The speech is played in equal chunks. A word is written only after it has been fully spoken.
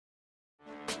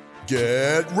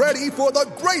Get ready for the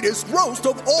greatest roast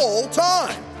of all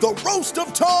time, the Roast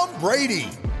of Tom Brady,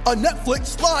 a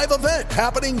Netflix live event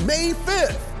happening May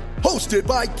 5th. Hosted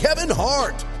by Kevin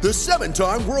Hart, the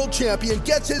 7-time world champion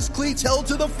gets his cleats held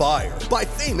to the fire by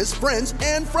famous friends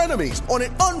and frenemies on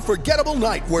an unforgettable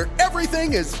night where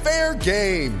everything is fair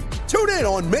game. Tune in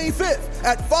on May 5th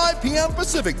at 5 p.m.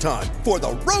 Pacific time for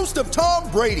the Roast of Tom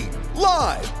Brady,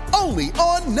 live only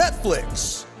on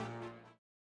Netflix.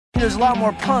 There's a lot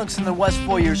more punks than there was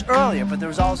 4 years earlier, but there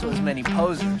was also as many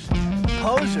posers.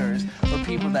 Posers were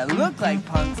people that look like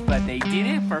punks, but they did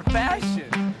it for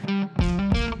fashion.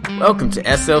 Welcome to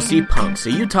SLC Punks,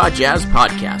 a Utah Jazz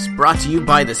podcast brought to you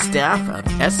by the staff of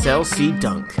SLC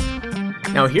Dunk.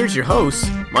 Now here's your hosts,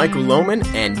 Michael Lohman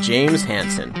and James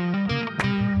Hansen.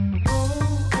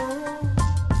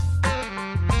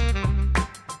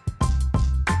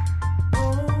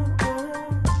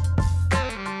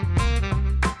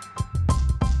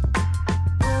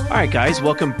 All right, guys,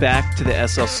 welcome back to the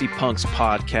SLC Punks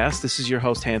podcast. This is your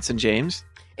host, Hansen James.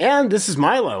 And this is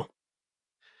Milo.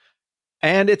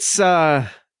 And it's a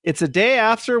day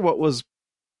after what was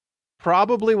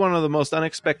probably one of the most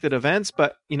unexpected events,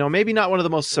 but, maybe not one of the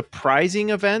most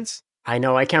surprising events. I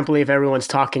know. I can't believe everyone's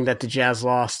talking that the Jazz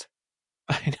lost.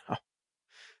 I know.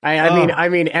 I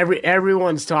mean,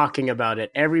 everyone's talking about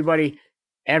it. Everybody.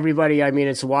 I mean,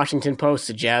 it's the Washington Post.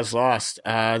 The Jazz lost.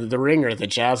 The Ringer. The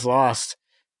Jazz lost.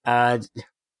 Woj,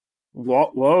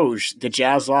 the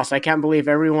Jazz lost. I can't believe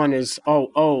everyone is.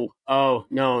 No.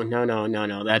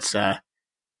 That's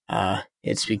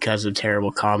it's because of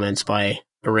terrible comments by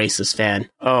a racist fan.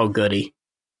 Oh, goody.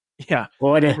 Yeah.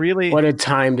 What a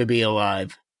time to be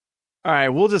alive. All right,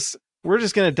 we're just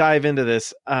going to dive into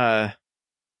this.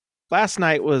 Last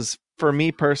night was, for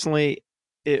me personally,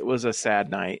 it was a sad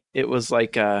night. It was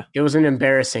like it was an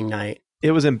embarrassing night.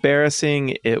 It was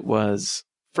embarrassing. It was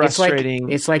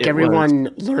frustrating. It's like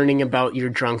everyone learning about your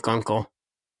drunk uncle.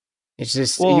 It's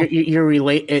just you're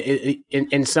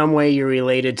in some way you're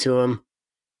related to him.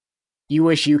 You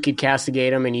wish you could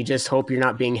castigate him, and you just hope you're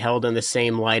not being held in the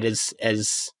same light as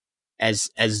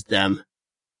them.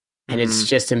 And it's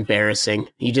just embarrassing.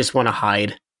 You just want to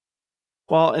hide.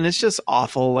 Well, and it's just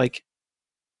awful. Like,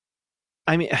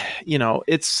 I mean,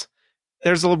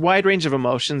 there's a wide range of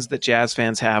emotions that Jazz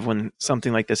fans have when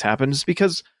something like this happens,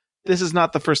 because this is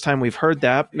not the first time we've heard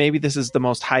that. Maybe this is the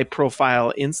most high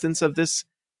profile instance of this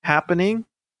happening.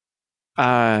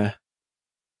 But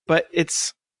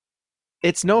it's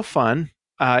no fun.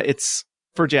 It's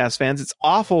for Jazz fans. It's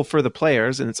awful for the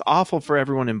players, and it's awful for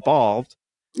everyone involved.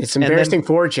 It's embarrassing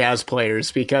for Jazz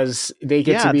players because they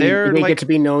get to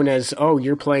be known as, oh,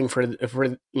 you're playing for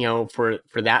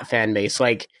that fan base.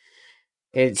 Like,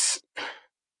 it's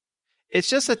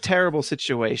just a terrible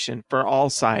situation for all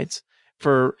sides.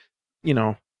 For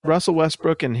Russell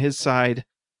Westbrook and his side,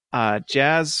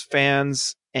 Jazz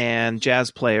fans and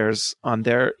Jazz players on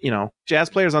their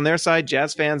side,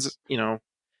 Jazz fans,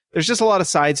 there's just a lot of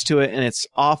sides to it, and it's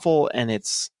awful, and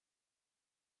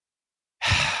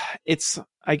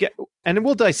and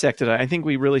we'll dissect it. I think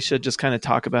we really should just kind of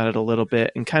talk about it a little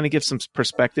bit and kind of give some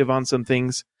perspective on some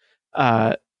things,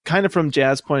 kind of from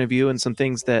Jazz point of view, and some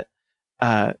things that,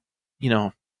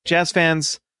 Jazz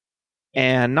fans,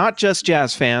 and not just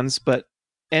Jazz fans, but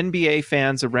NBA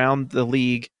fans around the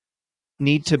league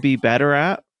need to be better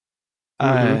at.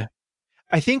 I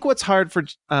think what's hard for,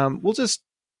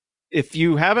 if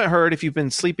you haven't heard, if you've been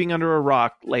sleeping under a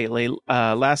rock lately,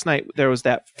 last night there was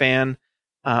that fan,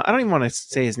 I don't even want to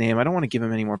say his name. I don't want to give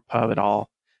him any more pub at all,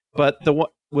 but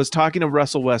was talking to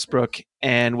Russell Westbrook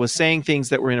and was saying things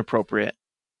that were inappropriate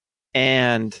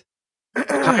and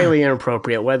highly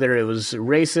inappropriate, whether it was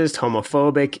racist,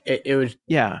 homophobic. It was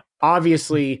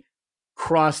obviously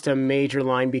crossed a major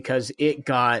line because it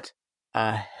got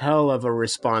a hell of a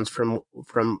response from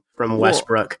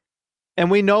Westbrook. And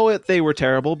we know they were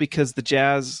terrible because the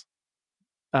Jazz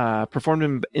performed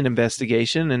an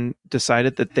investigation and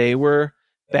decided that they were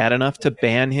bad enough to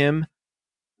ban him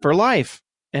for life.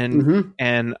 And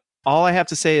and all I have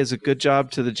to say is a good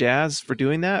job to the Jazz for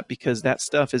doing that, because that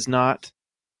stuff is not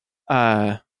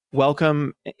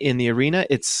welcome in the arena.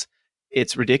 It's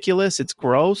ridiculous. It's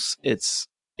gross. It's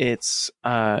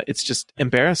just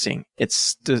embarrassing.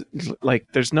 It's like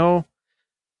there's no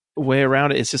way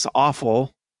around it. It's just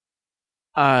awful.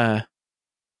 And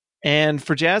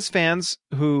for Jazz fans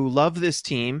who love this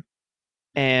team,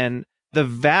 and the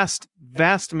vast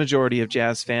majority of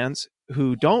Jazz fans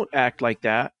who don't act like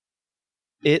that,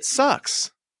 it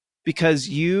sucks because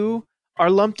you are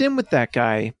lumped in with that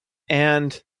guy.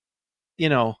 And, you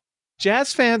know,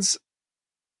 Jazz fans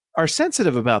are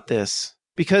sensitive about this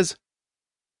because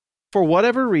for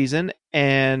whatever reason,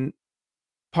 and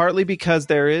partly because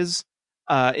there is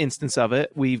instance of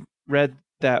it, we read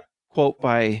that quote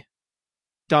by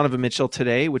Donovan Mitchell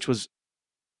today, which was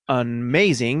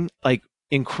amazing, like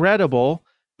incredible,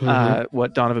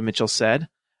 what Donovan Mitchell said,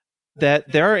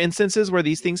 that there are instances where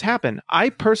these things happen. I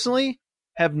personally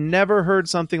have never heard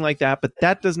something like that, but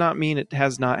that does not mean it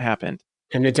has not happened.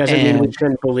 And it doesn't mean we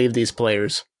shouldn't believe these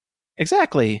players.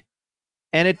 Exactly.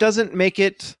 And it doesn't make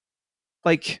it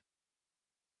like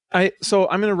so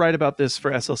I'm going to write about this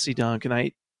for SLC Dunk, and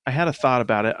I had a thought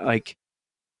about it. Like,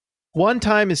 one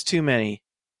time is too many.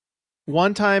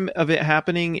 One time of it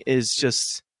happening is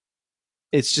just,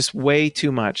 it's just way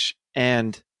too much.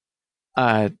 And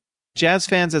Jazz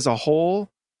fans as a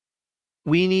whole,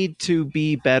 we need to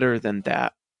be better than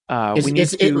that.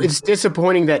 It's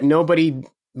disappointing that nobody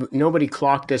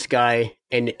clocked this guy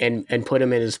and put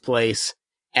him in his place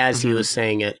as he was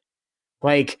saying it.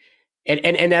 Like,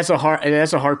 and that's a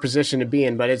hard position to be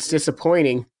in, but it's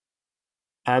disappointing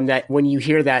that when you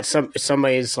hear that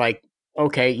somebody's like,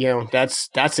 okay, you know, that's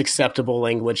acceptable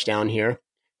language down here.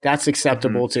 That's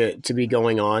acceptable to be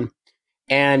going on.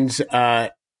 And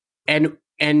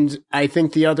I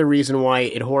think the other reason why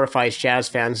it horrifies Jazz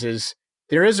fans is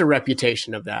there is a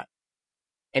reputation of that.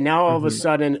 And now all of a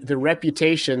sudden the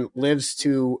reputation lives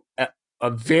to a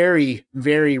very,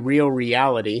 very real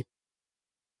reality.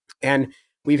 And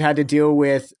we've had to deal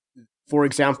with, for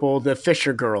example, the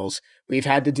Fisher girls. We've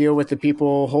had to deal with the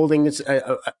people holding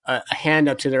a hand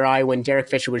up to their eye when Derek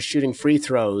Fisher was shooting free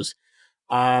throws.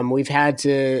 We've had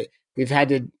to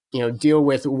deal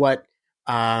with what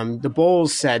the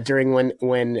Bulls said during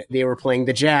when they were playing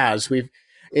the Jazz.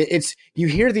 You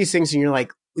hear these things and you're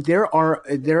like, there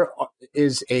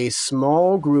is a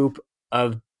small group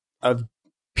of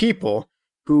people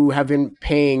who have been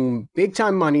paying big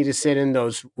time money to sit in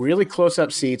those really close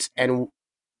up seats, and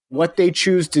what they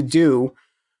choose to do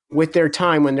with their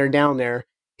time when they're down there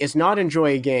is not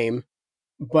enjoy a game,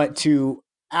 but to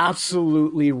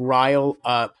absolutely rile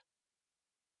up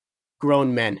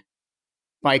grown men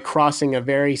by crossing a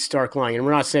very stark line. And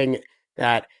we're not saying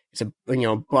that it's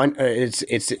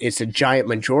a giant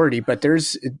majority, but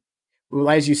there's,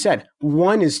 as you said,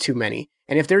 one is too many.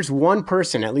 And if there's one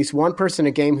person, at least one person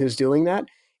a game who's doing that,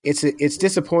 it's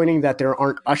disappointing that there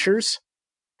aren't ushers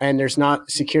and there's not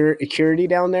security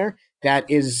down there that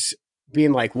is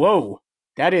being like, whoa,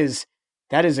 that is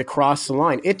across the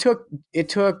line. It took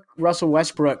Russell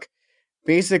Westbrook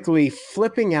basically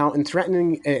flipping out and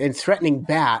threatening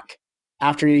back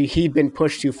after he'd been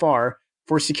pushed too far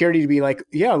for security to be like,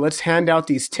 yeah, let's hand out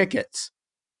these tickets.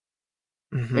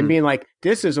 And being like,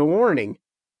 this is a warning.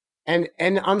 And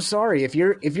I'm sorry, if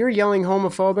you're yelling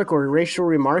homophobic or racial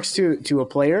remarks to a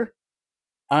player,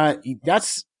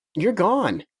 you're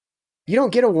gone. You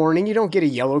don't get a warning. You don't get a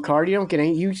yellow card. You don't get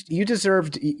any. You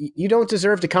don't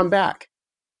deserve to come back,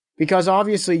 because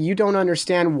obviously you don't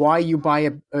understand why you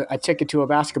buy a ticket to a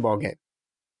basketball game.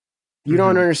 You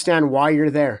don't understand why you're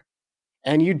there,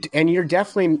 and you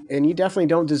definitely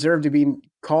don't deserve to be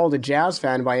called a Jazz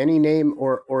fan by any name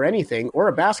or anything, or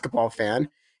a basketball fan,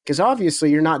 because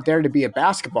obviously you're not there to be a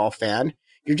basketball fan.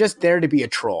 You're just there to be a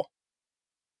troll.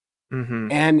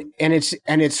 And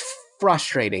it's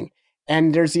frustrating.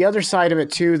 And there's the other side of it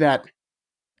too, that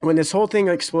when this whole thing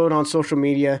exploded on social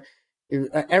media,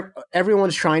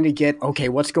 everyone's trying to get, okay,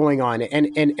 what's going on?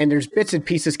 And there's bits and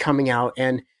pieces coming out.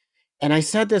 And I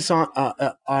said this on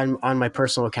my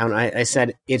personal account. I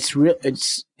said,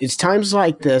 it's times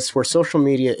like this where social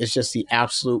media is just the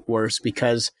absolute worst,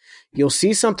 because you'll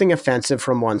see something offensive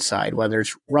from one side, whether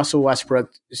it's Russell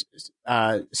Westbrook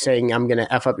saying, I'm going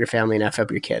to F up your family and F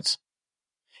up your kids.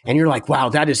 And you're like, wow,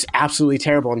 that is absolutely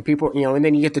terrible. And people, and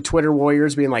then you get the Twitter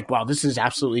warriors being like, wow, this is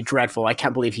absolutely dreadful. I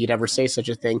can't believe he'd ever say such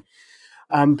a thing.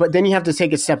 But then you have to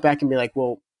take a step back and be like,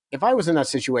 well, if I was in that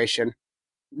situation,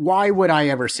 why would I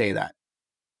ever say that?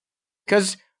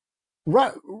 Because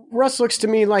Russ looks to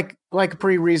me like a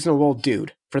pretty reasonable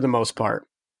dude for the most part.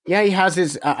 Yeah, he has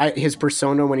his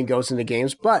persona when he goes into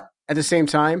games, but at the same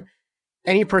time,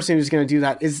 any person who's going to do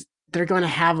that they're going to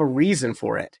have a reason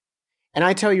for it. And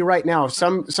I tell you right now, if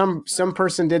some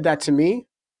person did that to me,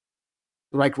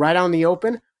 like right out in the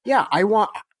open, yeah, I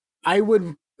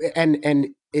would, and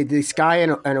this guy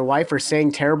and a wife are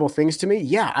saying terrible things to me,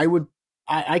 yeah, I would.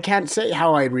 I can't say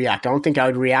how I'd react. I don't think I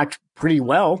would react pretty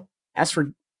well. That's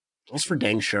for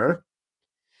dang sure.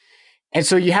 And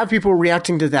so you have people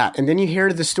reacting to that, and then you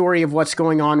hear the story of what's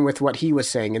going on with what he was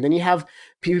saying, and then you have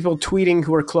people tweeting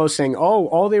who are close saying, "Oh,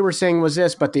 all they were saying was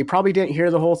this," but they probably didn't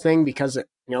hear the whole thing because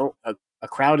a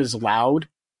crowd is loud,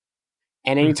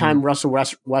 and anytime Russell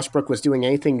Westbrook was doing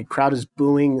anything, the crowd is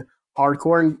booing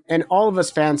hardcore, and all of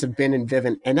us fans have been in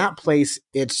Vivint, and that place,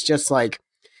 it's just like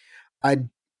a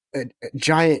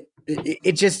giant.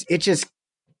 It just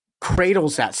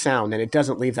cradles that sound, and it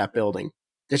doesn't leave that building.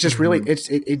 It's just really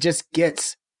it just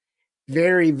gets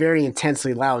very, very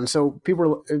intensely loud. And so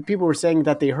people were saying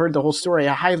that they heard the whole story.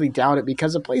 I highly doubt it,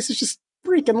 because the place is just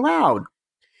freaking loud.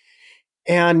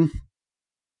 And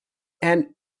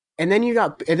then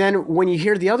when you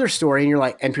hear the other story, and you're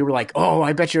like, and people are like, oh,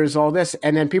 I bet you there's all this.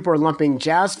 And then people are lumping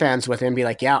Jazz fans with it and be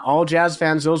like, yeah, all Jazz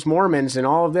fans, those Mormons and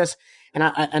all of this. And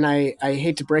I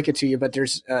hate to break it to you, but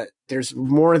there's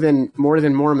more than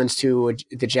Mormons to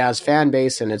the Jazz fan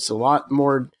base. And it's a lot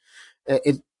more,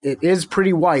 it is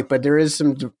pretty white, but there is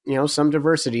some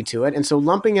diversity to it. And so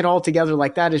lumping it all together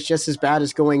like that is just as bad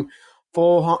as going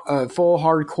full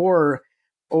hardcore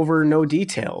over no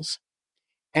details.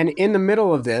 And in the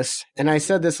middle of this, and I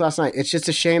said this last night, it's just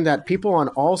a shame that people on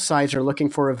all sides are looking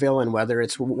for a villain, whether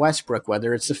it's Westbrook,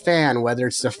 whether it's a fan, whether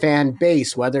it's the fan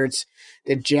base, whether it's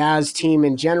the Jazz team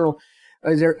in general.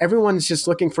 Everyone's just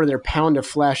looking for their pound of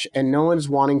flesh, and no one's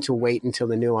wanting to wait until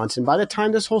the nuance. And by the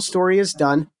time this whole story is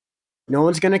done, no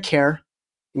one's going to care.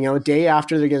 Day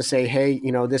after, they're going to say, hey,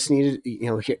 this needed,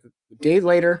 day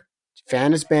later,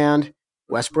 fan is banned,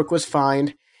 Westbrook was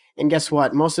fined. And guess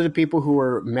what? Most of the people who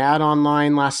were mad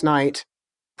online last night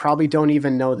probably don't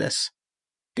even know this.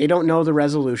 They don't know the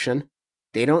resolution.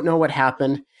 They don't know what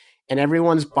happened. And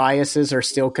everyone's biases are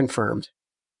still confirmed.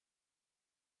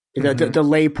 The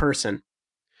lay person.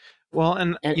 Well,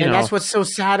 and that's what's so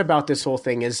sad about this whole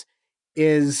thing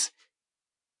is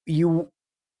you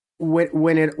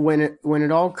when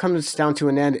it all comes down to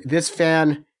an end, this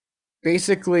fan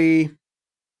basically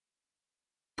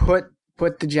put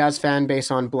the Jazz fan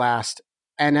base on blast,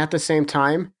 and at the same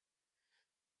time,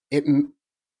 it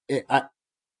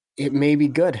may be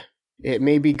good. It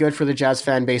may be good for the Jazz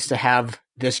fan base to have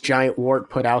this giant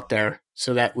wart put out there,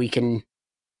 so that we can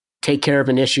take care of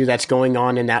an issue that's going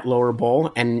on in that lower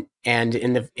bowl and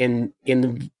in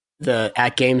the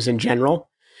at games in general,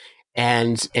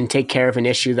 and take care of an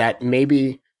issue that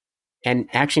maybe, and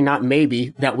actually not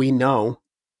maybe, that we know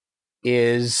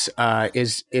is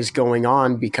going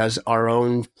on because our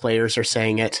own players are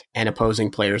saying it and opposing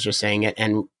players are saying it,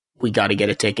 and we got to get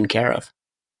it taken care of.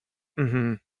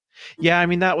 Mm-hmm. Yeah, I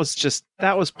mean, that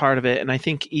was part of it, and I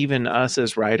think even us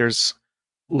as writers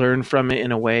learn from it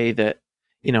in a way that,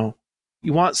 you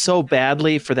want so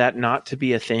badly for that not to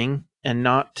be a thing and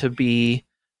not to be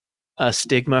a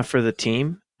stigma for the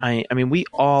team. I mean, we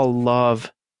all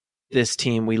love this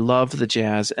team. We love the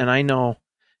Jazz, and I know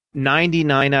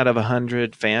 99 out of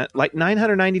 100 fans, like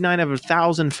 999 out of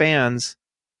 1,000 fans,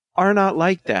 are not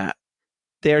like that.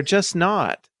 They're just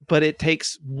not. But it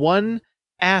takes one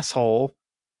asshole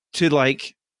to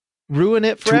ruin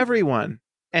it for everyone,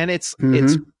 and it's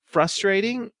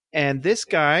frustrating. And this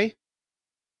guy,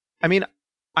 I mean,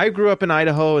 I grew up in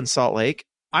Idaho and Salt Lake.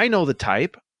 I know the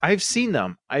type. I've seen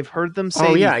them. I've heard them say.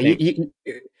 Oh yeah,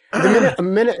 the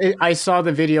minute I saw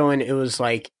the video and it was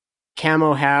like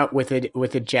camo hat with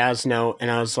a Jazz note,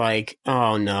 and I was like,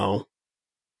 oh no,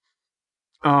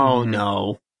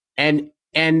 no, and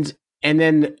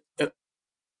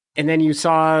then you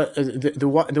saw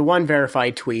the one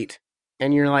verified tweet,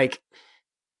 and you're like,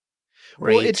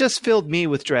 great. Well, it just filled me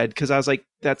with dread, because I was like,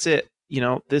 that's it.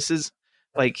 This is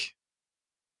like.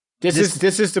 This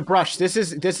is the brush. This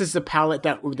is the palette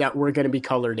that we're going to be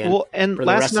colored in. Well, and for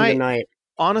the rest of the night,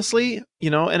 honestly,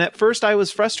 and at first I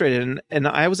was frustrated, and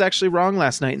I was actually wrong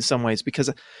last night in some ways, because,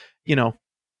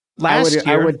 last year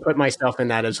I would put myself in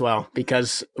that as well,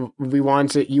 because you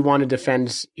want to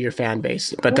defend your fan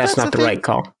base, but that's not the right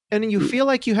call. And you feel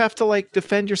like you have to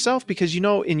defend yourself, because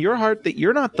in your heart that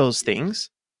you're not those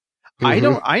things.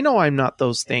 Mm-hmm. I know I'm not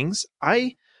those things.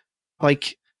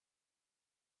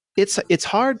 It's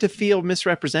hard to feel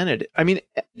misrepresented. I mean,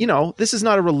 this is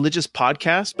not a religious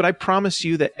podcast, but I promise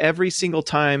you that every single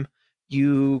time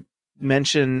you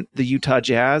mention the Utah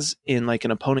Jazz in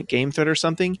an opponent game thread or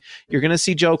something, you're going to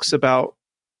see jokes about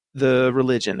the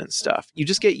religion and stuff. You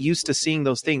just get used to seeing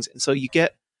those things. And so you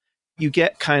get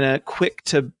kind of quick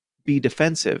to be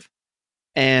defensive.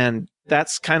 And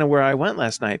that's kind of where I went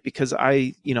last night, because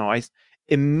I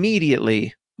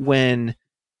immediately, when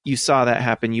you saw that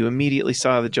happen, you immediately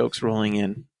saw the jokes rolling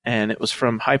in, and it was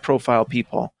from high profile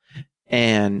people,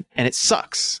 and it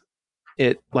sucks.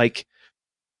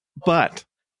 But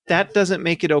that doesn't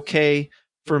make it okay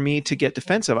for me to get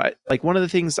defensive. One of the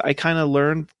things I kind of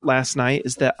learned last night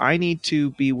is that I need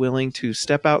to be willing to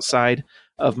step outside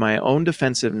of my own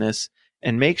defensiveness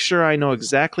and make sure I know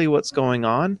exactly what's going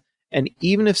on. And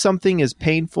even if something is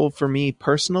painful for me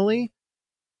personally,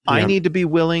 I need to be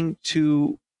willing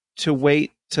to to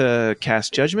wait to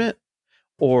cast judgment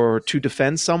or to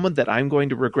defend someone that I'm going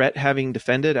to regret having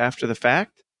defended after the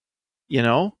fact. You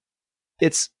know,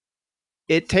 it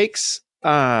takes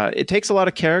a lot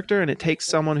of character, and it takes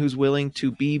someone who's willing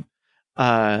to be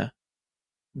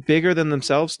bigger than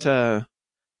themselves to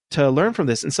learn from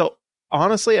this. And so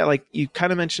honestly, like you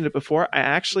kind of mentioned it before, I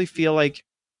actually feel like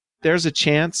there's a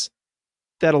chance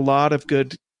that a lot of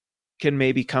good can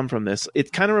maybe come from this.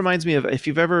 It kind of reminds me of, if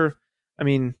you've ever, I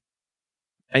mean,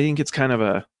 I think it's kind of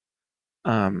a,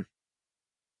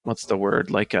 what's the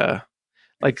word? Like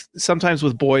sometimes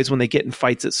with boys when they get in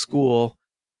fights at school,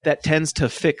 that tends to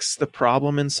fix the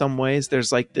problem in some ways.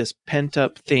 There's like this pent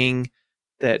up thing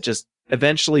that just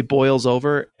eventually boils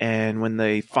over. And when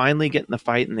they finally get in the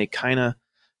fight and they kind of,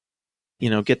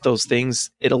 get those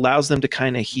things, it allows them to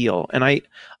kind of heal. And I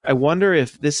wonder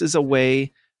if this is a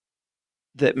way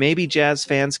that maybe Jazz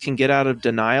fans can get out of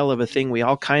denial of a thing we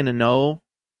all kind of know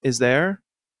is there.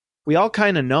 We all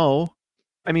kind of know.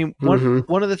 I mean,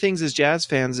 one of the things as Jazz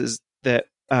fans is that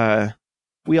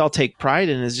we all take pride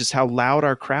in is just how loud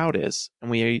our crowd is. And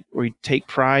we take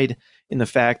pride in the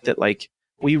fact that, like,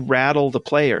 we rattle the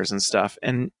players and stuff.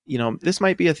 And, this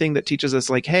might be a thing that teaches us,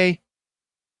 like, hey,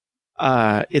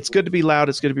 it's good to be loud.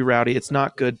 It's good to be rowdy. It's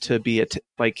not good to be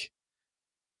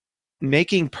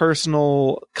making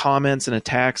personal comments and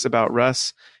attacks about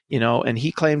Russ, and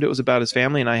he claimed it was about his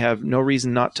family, and I have no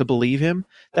reason not to believe him.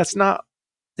 It's not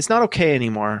okay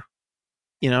anymore.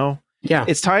 Yeah.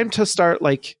 It's time to start,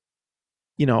 like,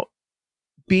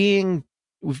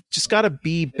 we've just got to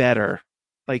be better.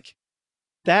 Like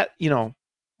that,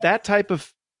 that type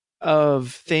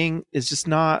of thing is just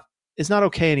not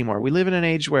okay anymore. We live in an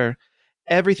age where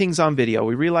everything's on video.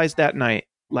 We realized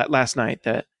last night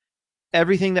that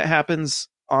everything that happens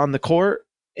on the court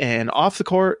and off the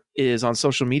court is on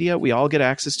social media. We all get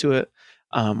access to it.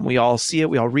 We all see it.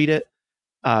 We all read it.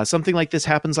 Something like this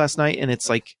happens last night, and it's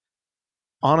like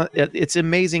it's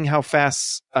amazing how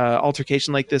fast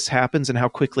altercation like this happens and how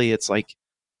quickly it's like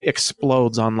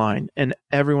explodes online, and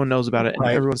everyone knows about it and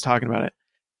everyone's talking about it.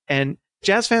 And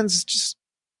Jazz fans, just,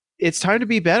 it's time to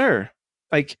be better.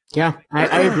 Like, yeah,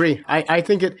 I agree. I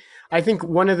think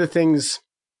one of the things,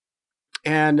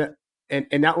 and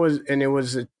it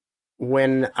was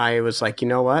when I was like, you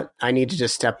know what, I need to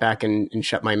just step back and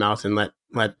shut my mouth and let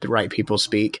the right people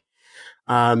speak.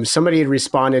 Somebody had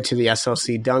responded to the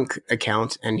SLC Dunk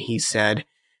account, and he said,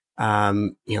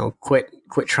 quit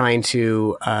trying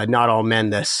to not all men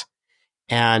this.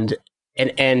 And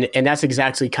that's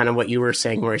exactly kind of what you were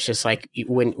saying, where it's just like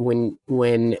when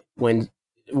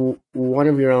one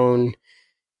of your own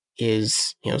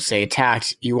is, say,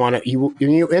 attacked, you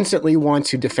instantly want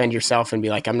to defend yourself and be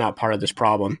like, I'm not part of this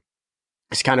problem.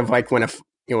 It's kind of like when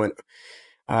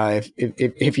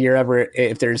if you're ever,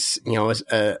 if there's,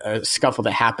 a scuffle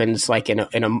that happens like in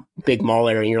a big mall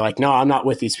area, and you're like, no, I'm not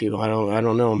with these people. I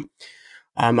don't know them.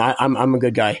 I'm a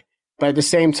good guy. But at the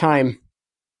same time,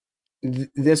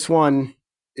 this one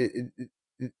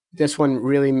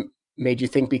really made you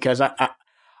think, because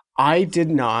I did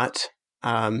not,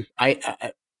 I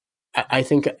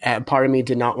think part of me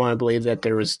did not want to believe that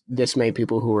there was this many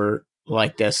people who were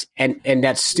like this. And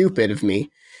that's stupid of me,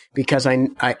 because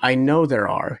I know there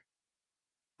are.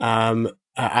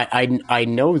 I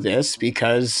know this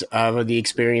because of the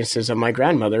experiences of my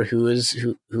grandmother, who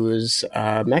is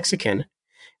Mexican,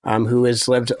 who has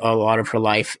lived a lot of her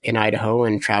life in Idaho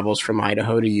and travels from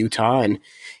Idaho to Utah,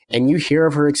 and you hear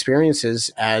of her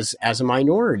experiences as a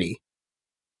minority.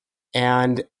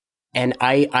 And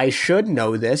I should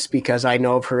know this because I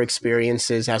know of her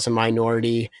experiences as a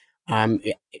minority,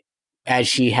 as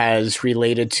she has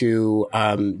related to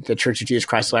the Church of Jesus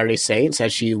Christ of Latter-day Saints,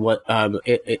 as she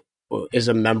is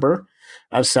a member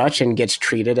of such and gets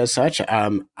treated as such.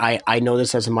 I know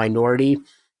this as a minority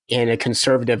in a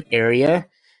conservative area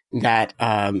that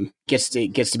gets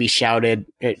to be shouted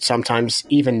sometimes,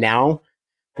 even now.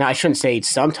 Now, I shouldn't say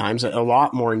sometimes, a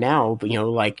lot more now, but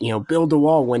build a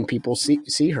wall when people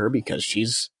see her because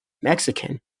she's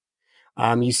Mexican.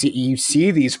 You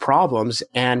see these problems,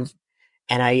 and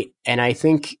I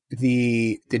think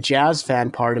the Jazz fan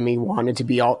part of me wanted to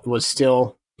be was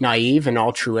still naive and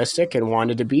altruistic and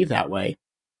wanted to be that way.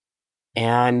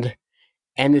 And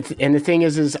the thing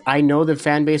is I know the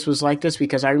fan base was like this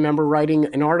because I remember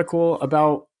writing an article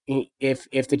about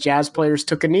if the Jazz players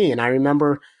took a knee, and I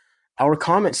remember our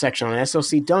comment section on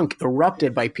SLC Dunk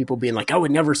erupted by people being like, I would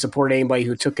never support anybody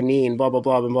who took a knee and blah, blah,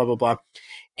 blah, and blah, blah, blah.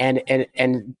 And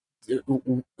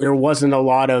there wasn't a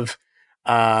lot of,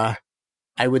 I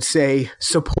would say,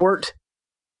 support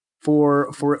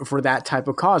for that type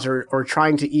of cause, or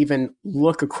trying to even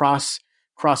look across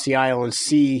the aisle and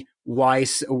see why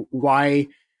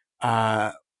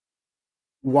uh,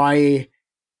 why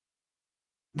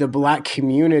the Black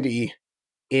community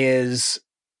is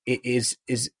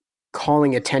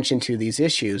calling attention to these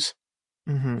issues.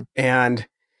 Mm-hmm.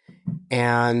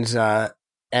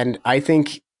 And I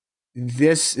think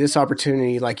this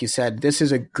opportunity, like you said, this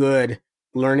is a good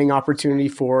learning opportunity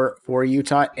for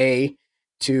Utah,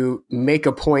 to make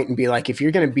a point and be like, if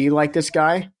you're going to be like this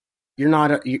guy, you're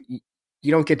not you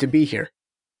don't get to be here.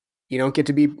 You don't get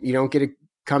to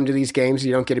come to these games.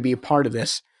 You don't get to be a part of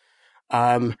this.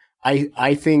 I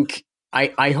think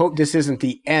I hope this isn't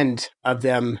the end of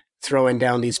them throwing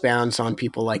down these bans on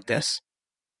people like this.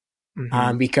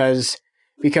 Mm-hmm. Because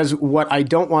what I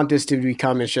don't want this to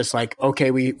become is just like, okay,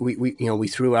 we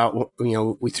threw out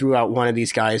one of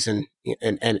these guys and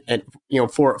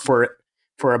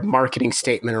for a marketing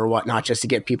statement or whatnot, just to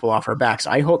get people off our backs.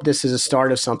 I hope this is a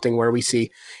start of something where we see,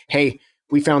 hey,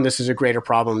 we found this is a greater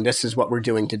problem. This is what we're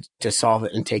doing to solve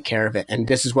it and take care of it. And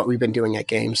this is what we've been doing at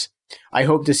games. I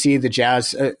hope to see the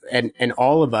Jazz and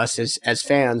all of us as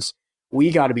fans,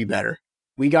 we got to be better.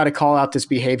 We got to call out this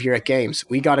behavior at games.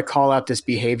 We got to call out this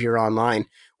behavior online.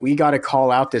 We got to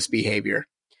call out this behavior.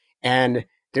 And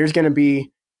there's going to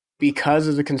be, because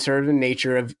of the conservative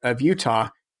nature of Utah,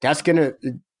 that's going to,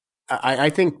 I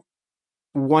think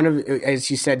as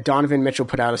you said, Donovan Mitchell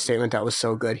put out a statement that was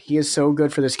so good. He is so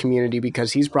good for this community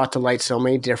because he's brought to light so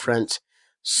many different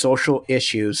social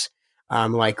issues,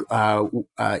 like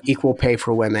equal pay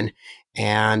for women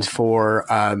and for,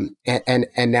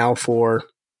 and now for,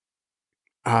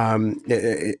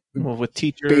 with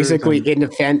teachers, basically in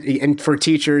defense and for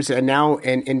teachers, and now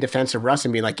in defense of Russ,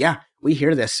 and be like, yeah, we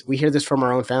hear this from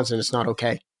our own fans, and it's not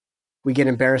okay. We get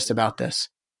embarrassed about this,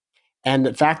 and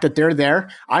the fact that they're there,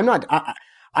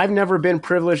 I've never been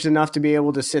privileged enough to be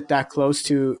able to sit that close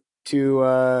to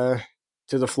the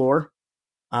floor.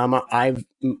 I've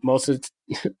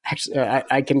actually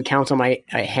I can count on my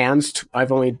hands.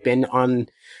 I've only been on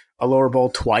a lower bowl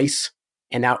twice,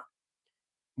 and that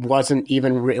wasn't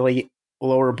even really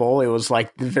lower bowl. It was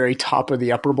like the very top of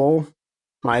the upper bowl.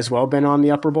 Might as well have been on the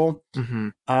upper bowl.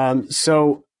 Mm-hmm.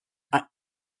 So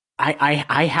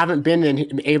I haven't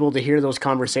been able to hear those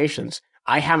conversations.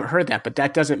 I haven't heard that, but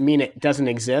that doesn't mean it doesn't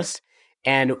exist.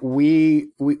 And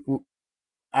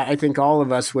I think all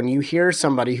of us, when you hear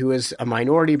somebody who is a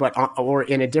minority, or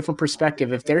in a different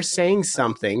perspective, if they're saying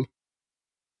something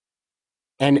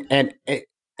and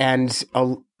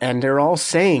they're all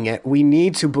saying it, we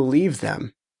need to believe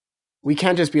them. We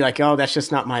can't just be like, oh, that's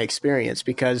just not my experience.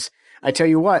 Because I tell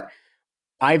you what,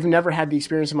 I've never had the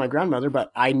experience of my grandmother,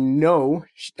 but I know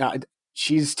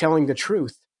she's telling the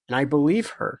truth, and I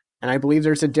believe her. And I believe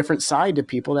there's a different side to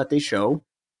people that they show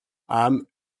than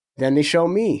they show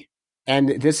me.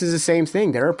 And this is the same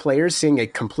thing. There are players seeing a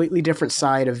completely different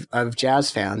side of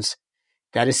Jazz fans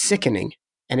that is sickening,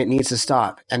 and it needs to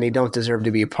stop. And they don't deserve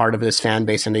to be a part of this fan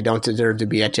base, and they don't deserve to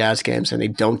be at Jazz games, and they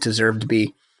don't deserve to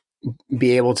be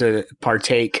able to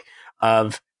partake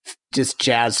of just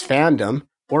Jazz fandom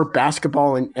or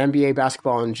basketball and NBA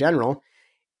basketball in general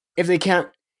if they can't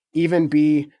even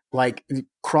be like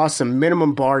cross a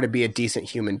minimum bar to be a decent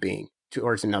human being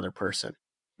towards another person.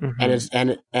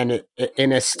 Mm-hmm. And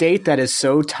in a state that is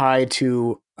so tied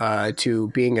to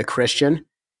being a Christian,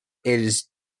 it is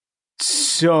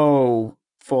so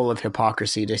full of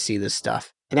hypocrisy to see this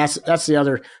stuff. And that's the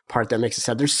other part that makes it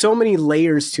sad. There's so many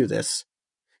layers to this.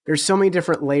 There's so many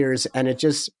different layers, and it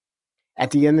just,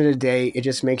 at the end of the day, it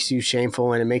just makes you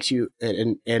shameful, and it makes you,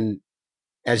 and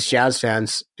as Jazz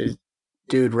fans,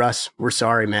 dude, Russ, we're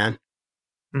sorry, man.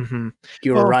 Mm-hmm.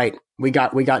 You were right. We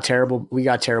got terrible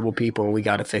people, and we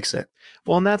got to fix it.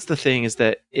 Well, and that's the thing, is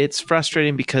that it's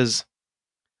frustrating because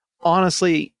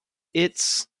honestly,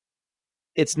 it's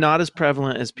not as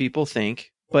prevalent as people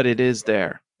think, but it is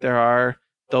there. There are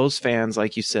those fans,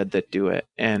 like you said, that do it.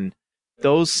 And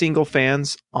those single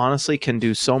fans honestly can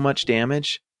do so much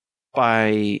damage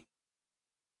in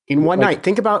one night.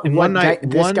 Think about what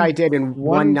this guy did in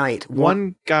one night.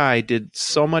 One guy did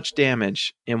so much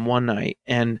damage in one night.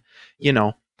 And, you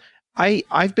know,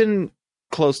 I've been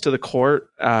close to the court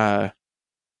a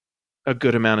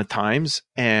good amount of times,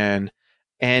 and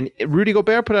Rudy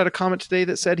Gobert put out a comment today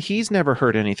that said he's never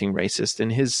heard anything racist in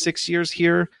his 6 years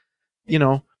here, you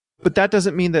know, but that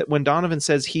doesn't mean that when Donovan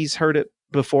says he's heard it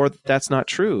before, that's not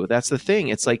true. That's the thing.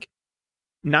 It's like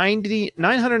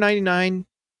 999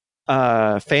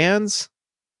 fans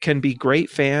can be great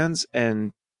fans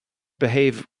and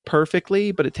behave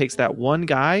perfectly, but it takes that one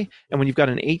guy. And when you've got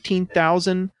an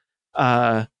 18,000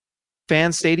 fan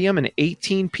stadium and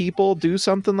 18 people do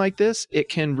something like this, it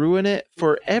can ruin it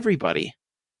for everybody.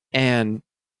 And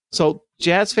so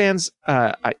Jazz fans,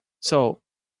 so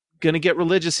gonna get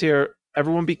religious here.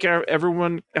 Everyone be careful.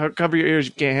 Everyone cover your ears.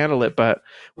 You can't handle it. But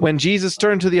when Jesus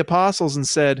turned to the apostles and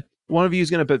said, "One of you is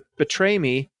going to betray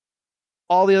me,"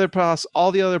 all the other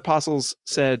apostles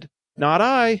said, "Not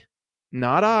I,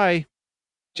 not I."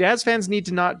 Jazz fans need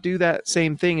to not do that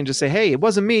same thing and just say, "Hey, it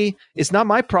wasn't me. It's not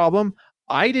my problem.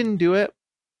 I didn't do it."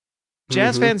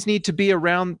 Jazz fans need to be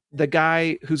around the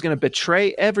guy who's going to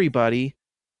betray everybody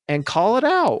and call it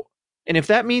out. And if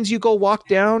that means you go walk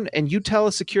down and you tell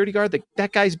a security guard that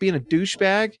that guy's being a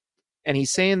douchebag and he's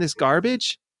saying this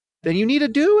garbage, then you need to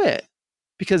do it.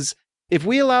 Because if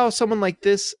we allow someone like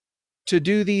this to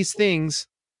do these things,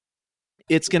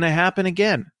 it's going to happen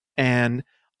again. And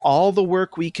all the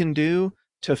work we can do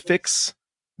to fix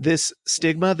this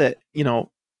stigma that,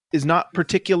 is not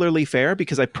particularly fair,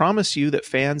 because I promise you that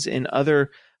fans in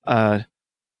other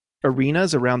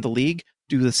arenas around the league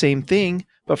do the same thing.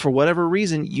 But for whatever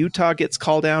reason, Utah gets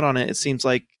called out on it. It seems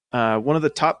like one of the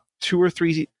top 2 or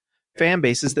 3 fan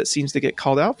bases that seems to get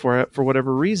called out for it for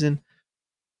whatever reason.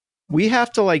 We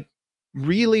have to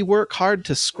really work hard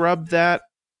to scrub that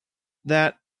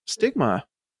stigma.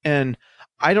 And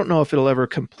I don't know if it'll ever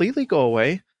completely go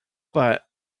away, but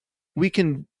we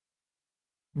can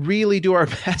really do our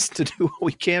best to do what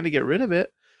we can to get rid of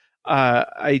it.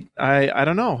 I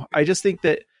don't know. I just think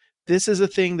that this is a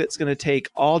thing that's going to take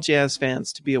all Jazz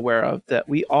fans to be aware of, that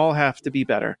we all have to be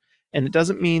better. And it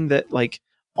doesn't mean that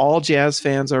all Jazz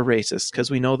fans are racist,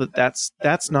 because we know that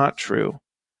that's not true.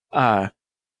 But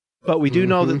we do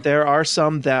know that there are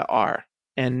some that are,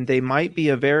 and they might be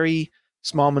a very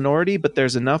small minority, but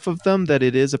there's enough of them that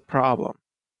it is a problem.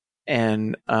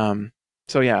 And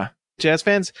so yeah, Jazz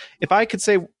fans, if I could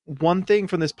say one thing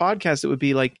from this podcast, it would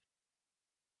be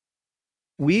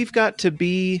we've got to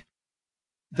be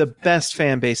the best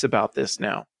fan base about this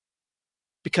now.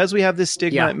 Because we have this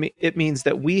stigma, it means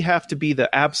that we have to be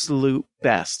the absolute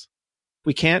best.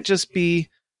 We can't just be,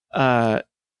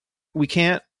 we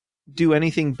can't do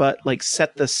anything but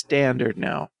set the standard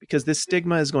now, because this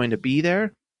stigma is going to be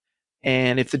there.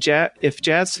 And if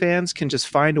Jazz fans can just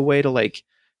find a way to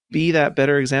be that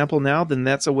better example now, then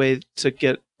that's a way to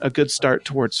get a good start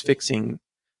towards fixing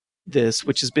this,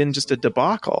 which has been just a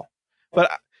debacle. But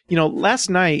last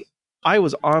night I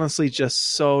was honestly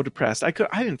just so depressed. I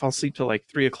didn't fall asleep till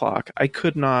 3:00. I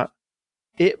could not.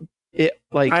 I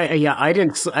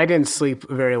didn't sleep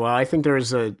very well. I think there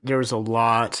was a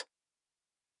lot.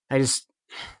 Well,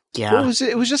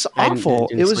 it was just awful.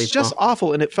 It was just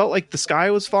awful, and it felt like the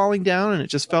sky was falling down, and it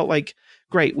just felt like,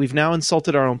 great, we've now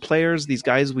insulted our own players, these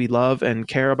guys we love and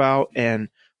care about and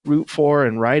root for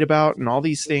and write about and all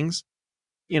these things.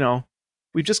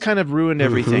 We've just kind of ruined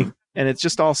everything, and it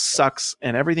just all sucks,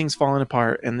 and everything's falling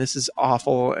apart, and this is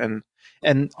awful, and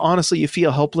honestly, you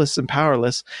feel helpless and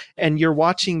powerless, and you're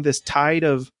watching this tide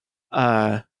of,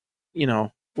 what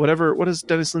does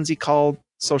Dennis Lindsay call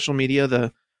social media,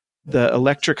 the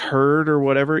electric herd or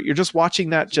whatever. You're just watching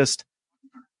that just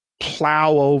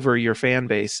plow over your fan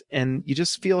base, and you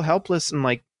just feel helpless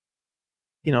and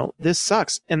this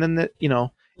sucks. And then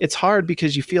it's hard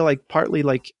because you feel partly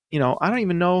I don't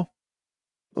even know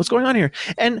what's going on here.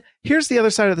 And here's the other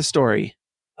side of the story.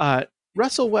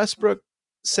 Russell Westbrook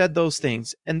said those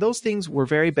things, and those things were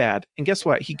very bad. And guess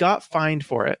what? He got fined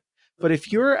for it. But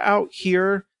if you're out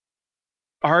here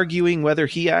arguing whether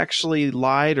he actually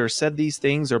lied or said these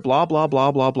things or blah, blah,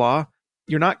 blah, blah, blah,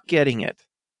 you're not getting it.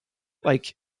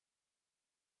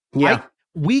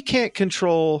 We can't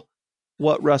control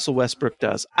what Russell Westbrook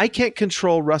does. I can't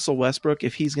control Russell Westbrook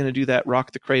if he's going to do that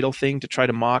rock the cradle thing to try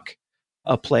to mock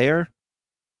a player.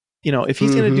 If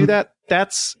he's going to do that,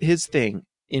 that's his thing,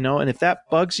 and if that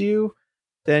bugs you,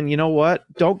 then you know what?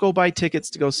 Don't go buy tickets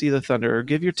to go see the Thunder, or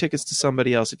give your tickets to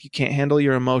somebody else if you can't handle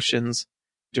your emotions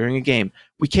during a game.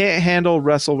 We can't handle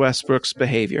Russell Westbrook's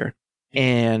behavior.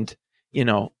 And,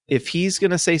 if he's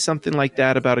going to say something like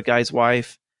that about a guy's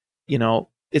wife,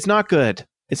 it's not good.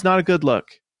 It's not a good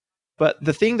look. But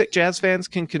the thing that Jazz fans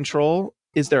can control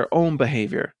is their own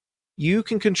behavior. You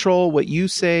can control what you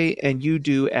say and you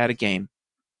do at a game.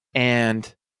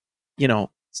 And,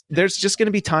 there's just going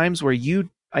to be times where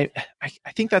I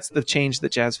think that's the change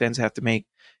that Jazz fans have to make,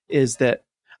 is that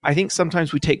I think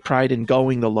sometimes we take pride in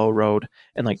going the low road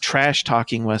and trash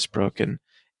talking Westbrook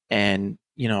and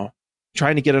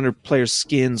trying to get under players'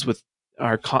 skins with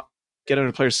our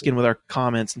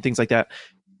comments and things like that.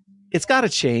 It's got to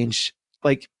change.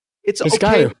 It's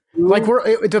okay.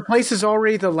 The place is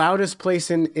already the loudest place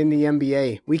in the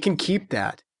NBA. We can keep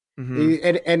that,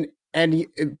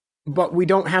 but we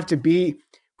don't have to be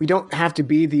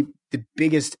the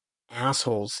biggest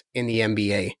assholes in the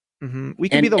NBA. We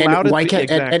can be the loudest.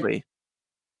 Exactly.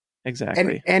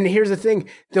 Exactly. And here's the thing: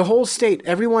 the whole state,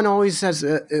 everyone always says,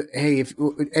 "Hey, if."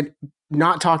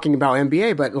 Not talking about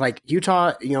NBA, but like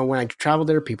Utah, when I traveled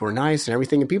there, people are nice and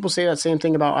everything, and people say that same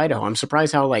thing about Idaho. I'm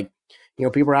surprised how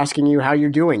people are asking you how you're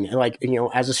doing, like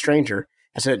as a stranger.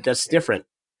 That's different.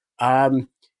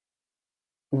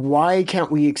 Why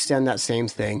can't we extend that same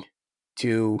thing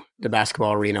to the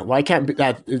basketball arena? Why can't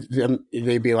that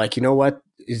they be like, you know what?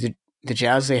 Is it the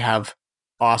Jazz? They have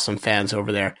awesome fans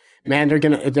over there. Man, you're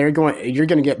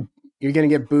gonna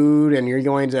get booed,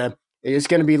 and it's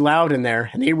gonna be loud in there,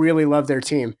 and they really love their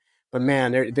team. But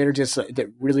man, they're just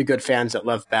they're really good fans that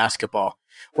love basketball.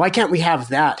 Why can't we have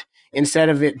that instead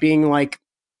of it being like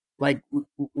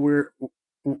we're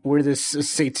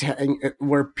this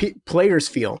where players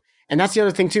feel? And that's the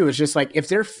other thing too. It's just like if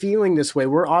they're feeling this way,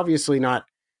 we're obviously not.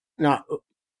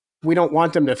 We don't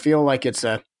want them to feel like it's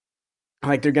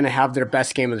like they're going to have their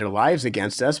best game of their lives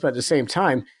against us. But at the same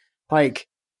time, like,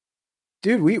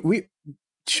 dude, we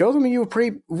show them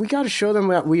we got to show them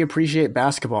that we appreciate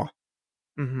basketball,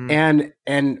 and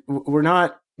we're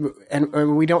not,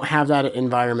 and we don't have that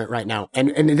environment right now.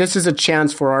 And this is a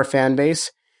chance for our fan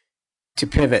base to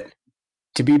pivot,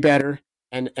 to be better,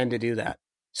 and to do that.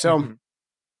 So.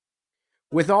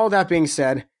 With all that being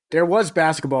said, there was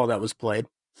basketball that was played.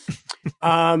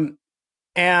 And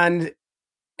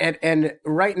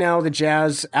right now the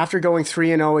Jazz, after going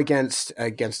 3-0 against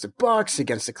the Bucks,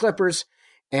 against the Clippers,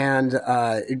 and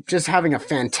just having a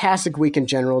fantastic week in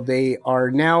general, they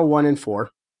are now 1-4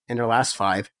 in their last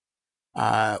 5,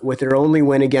 with their only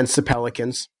win against the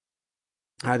Pelicans.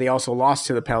 They also lost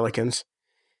to the Pelicans,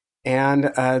 and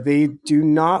they do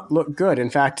not look good. In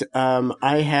fact,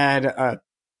 I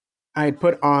had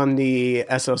put on the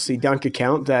SLC Dunk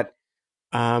account that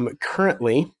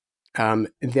currently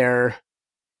their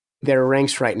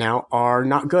ranks right now are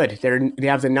not good. They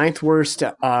have the 9th worst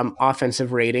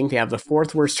offensive rating. They have the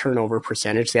 4th worst turnover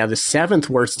percentage. They have the 7th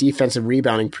worst defensive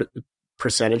rebounding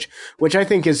percentage, which I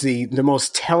think is the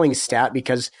most telling stat,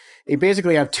 because they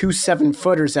basically have 2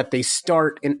 7-footers that they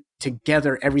start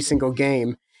together every single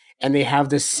game, and they have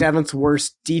the 7th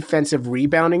worst defensive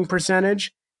rebounding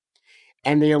percentage.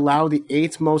 And they allow the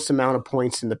 8th most amount of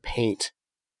points in the paint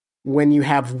when you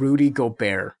have Rudy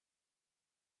Gobert.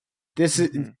 This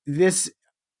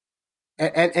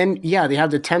and yeah, they have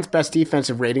the 10th best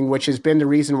defensive rating, which has been the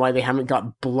reason why they haven't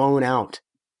got blown out.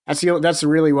 That's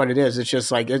really what it is. It's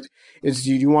just like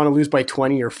you want to lose by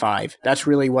 20 or 5. That's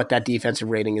really what that defensive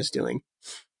rating is doing.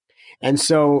 And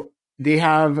so they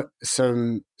have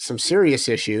some serious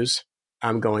issues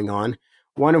going on.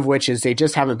 One of which is they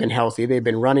just haven't been healthy. They've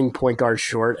been running point guard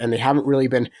short, and they haven't really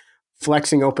been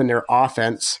flexing open their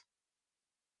offense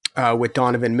with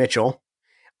Donovan Mitchell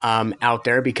out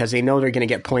there, because they know they're going to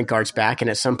get point guards back, and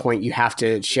at some point you have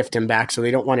to shift him back, so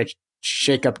they don't want to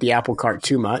shake up the apple cart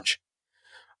too much.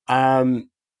 Finally,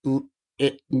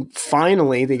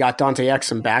 they got Dante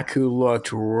Exum back, who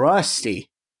looked rusty.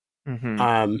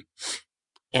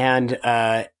 And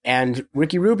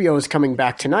Ricky Rubio is coming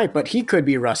back tonight, but he could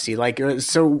be rusty. Coming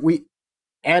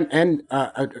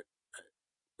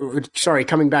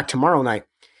back tomorrow night.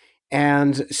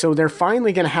 And so they're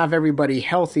finally going to have everybody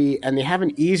healthy, and they have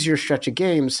an easier stretch of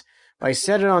games. I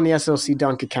said it on the SLC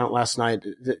Dunk account last night.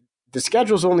 The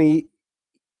schedule's only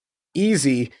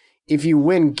easy if you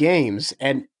win games,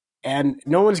 and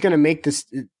no one's going to make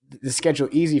the schedule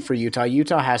easy for Utah.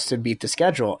 Utah has to beat the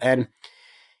schedule, and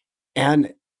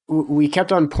we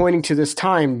kept on pointing to this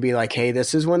time, be like, hey,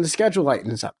 this is when the schedule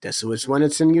lightens up. This is when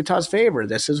it's in Utah's favor.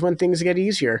 This is when things get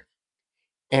easier.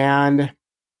 And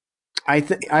I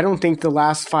don't think the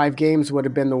last 5 games would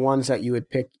have been the ones that you would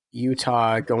pick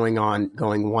Utah going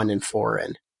 1-4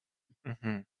 in.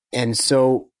 And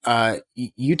so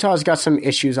Utah's got some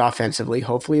issues offensively.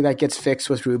 Hopefully that gets fixed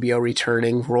with Rubio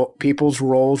returning, people's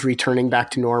roles returning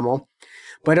back to normal.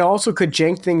 But it also could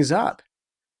jank things up.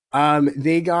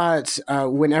 They got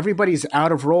when everybody's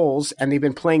out of roles and they've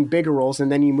been playing bigger roles,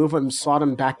 and then you move them, slot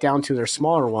them back down to their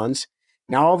smaller ones.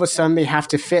 Now all of a sudden they have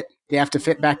to fit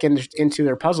back into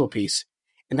their puzzle piece,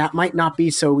 and that might not be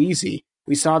so easy.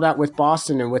 We saw that with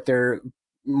Boston and with their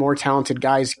more talented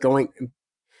guys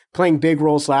playing big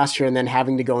roles last year and then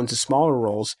having to go into smaller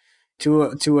roles.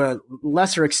 To a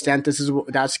lesser extent,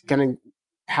 that's going to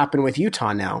happen with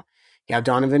Utah now. You have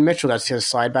Donovan Mitchell that's going to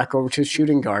slide back over to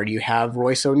shooting guard. You have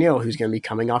Royce O'Neal, who's going to be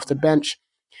coming off the bench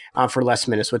for less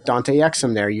minutes with Dante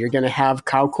Exum there. You're going to have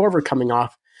Kyle Korver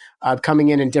coming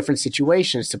in different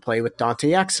situations to play with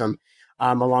Dante Exum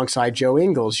alongside Joe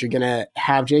Ingles. You're going to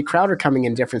have Jay Crowder coming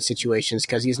in different situations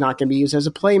because he's not going to be used as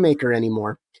a playmaker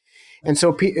anymore. And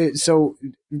so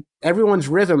everyone's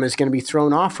rhythm is going to be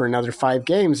thrown off for another 5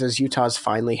 games as Utah's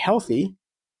finally healthy.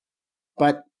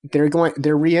 But they're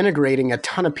reintegrating a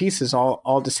ton of pieces all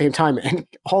at the same time and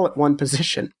all at one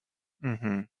position.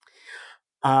 Mm-hmm.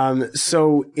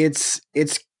 So it's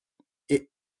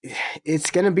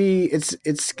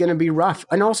gonna be rough.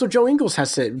 And also Joe Ingles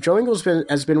has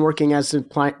been working as a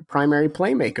primary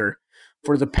playmaker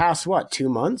for the past 2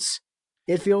 months,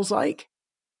 it feels like.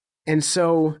 And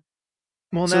so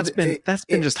that's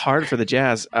been just hard for the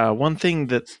Jazz. One thing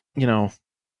that,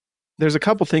 there's a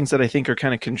couple things that I think are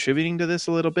kind of contributing to this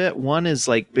a little bit. One is,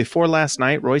 like, before last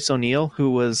night, Royce O'Neal, who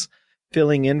was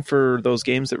filling in for those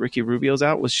games that Ricky Rubio's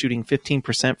out, was shooting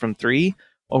 15% from 3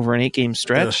 over an 8-game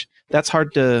stretch. That's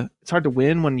hard to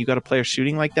win when you got a player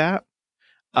shooting like that.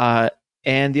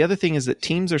 And the other thing is that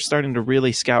teams are starting to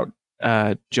really scout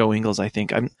Joe Ingles. I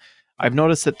think I've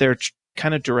noticed that they're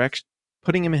kind of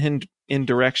putting him in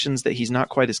directions that he's not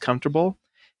quite as comfortable,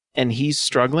 and he's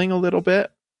struggling a little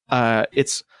bit.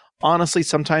 It's honestly,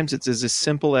 sometimes it's as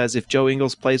simple as, if Joe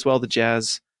Ingles plays well, the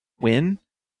Jazz win.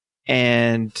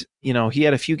 And, he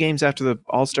had a few games after the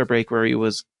All-Star break where he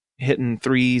was hitting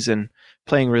threes and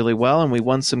playing really well, and we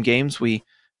won some games we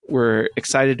were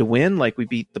excited to win, like we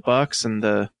beat the Bucks and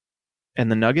the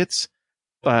Nuggets.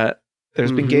 But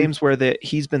there's been games where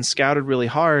he's been scouted really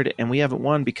hard, and we haven't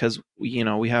won because we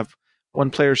have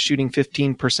one player shooting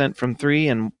 15% from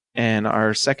 3 and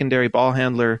our secondary ball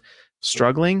handler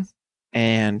struggling,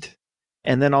 and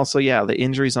then also the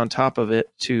injuries on top of it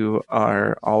to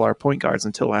all our point guards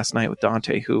until last night with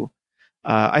Dante, who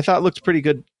I thought looked pretty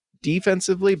good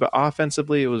defensively, but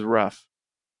offensively it was rough.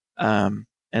 And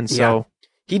so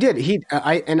he did.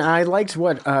 I liked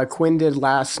what Quinn did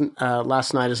last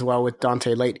night as well with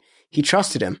Dante late. He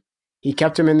trusted him. He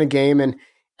kept him in the game, and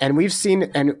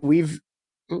we've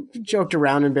joked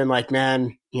around and been like,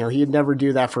 man, he'd never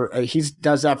do that for. He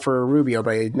does that for Rubio,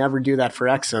 but he'd never do that for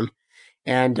Exum.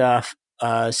 And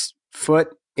foot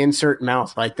insert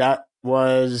mouth, like that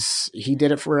he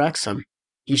did it for Exum.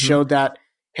 He showed that,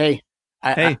 hey,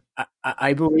 I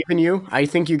believe in you. I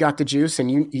think you got the juice,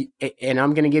 and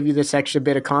I'm going to give you this extra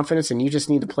bit of confidence, and you just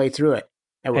need to play through it.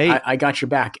 I got your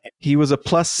back. He was a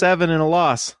 +7 in a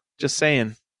loss. Just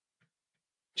saying.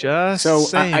 He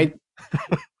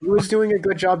was doing a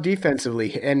good job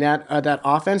defensively, and that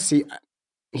offense,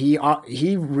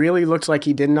 he really looked like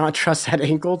he did not trust that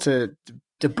ankle to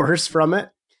burst from it.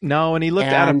 No, and he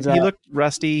looked he looked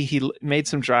rusty. He made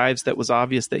some drives that was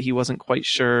obvious that he wasn't quite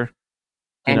sure.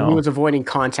 He was avoiding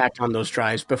contact on those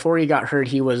drives. Before he got hurt,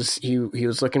 he was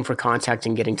looking for contact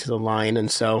and getting to the line, and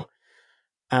so.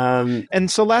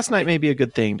 And so last night may be a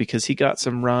good thing because he got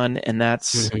some run, and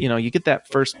that's you get that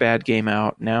first bad game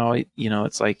out. Now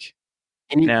it's like.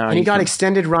 And he got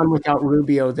extended run without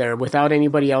Rubio there, without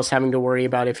anybody else having to worry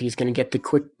about if he's going to get the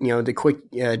quick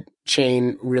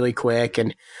chain really quick.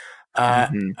 And I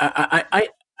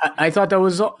thought it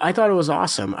was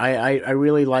awesome. I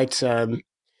really liked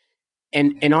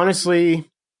and honestly,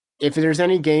 if there's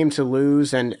any game to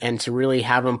lose and to really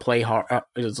have him play hard,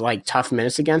 it's like tough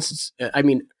minutes against. A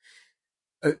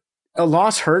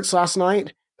loss hurts last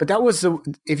night, but that was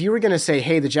if you were going to say,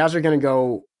 hey, the Jazz are going to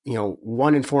go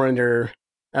 1-4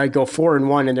 go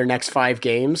 4-1 in their next 5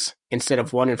 games instead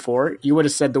of 1-4, you would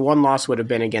have said the one loss would have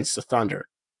been against the Thunder.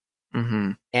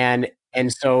 Mm-hmm. And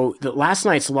so the last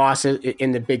night's loss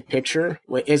in the big picture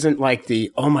isn't like the,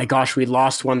 oh my gosh, we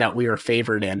lost one that we were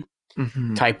favored in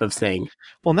type of thing.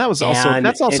 Well, and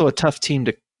that's also a tough team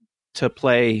to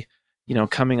play,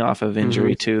 coming off of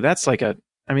injury too. That's like the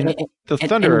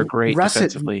Thunder are great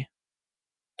defensively.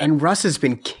 And Russ has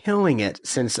been killing it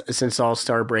since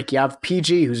All-Star break. You have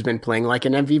PG, who's been playing like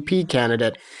an MVP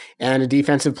candidate and a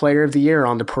Defensive Player of the Year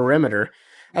on the perimeter.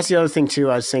 That's the other thing, too,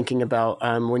 I was thinking about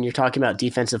when you're talking about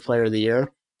Defensive Player of the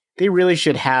Year. They really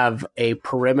should have a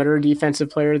perimeter Defensive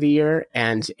Player of the Year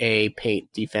and a paint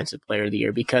Defensive Player of the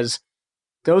Year, because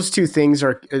those two things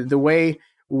are the way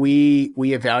we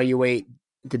evaluate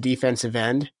the defensive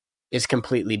end is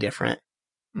completely different.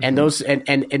 And those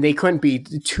and they couldn't be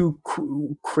two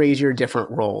crazier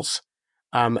different roles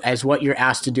as what you're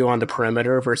asked to do on the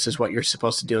perimeter versus what you're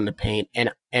supposed to do in the paint.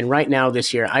 And right now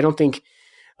this year, I don't think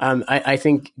I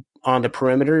think on the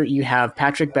perimeter you have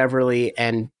Patrick Beverley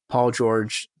and Paul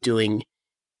George doing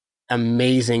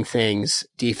amazing things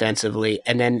defensively,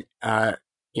 and then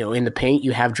in the paint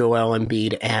you have Joel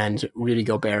Embiid and Rudy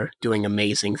Gobert doing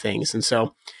amazing things, and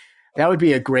so. That would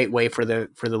be a great way for the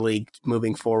league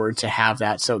moving forward to have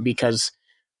that. So because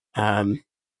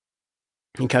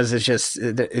it's just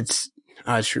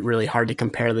it's really hard to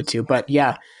compare the two. But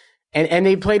yeah, and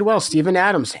they played well. Steven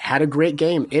Adams had a great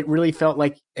game. It really felt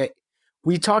like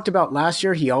we talked about last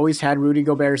year, he always had Rudy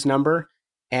Gobert's number,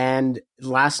 and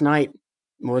last night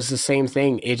was the same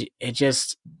thing. It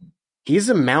just, he's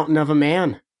a mountain of a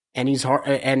man, and he's hard,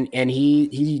 and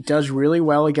he does really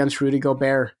well against Rudy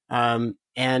Gobert. And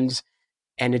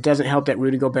it doesn't help that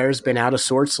Rudy Gobert's been out of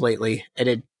sorts lately,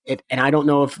 and and I don't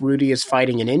know if Rudy is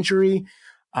fighting an injury,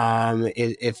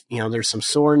 if there's some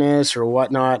soreness or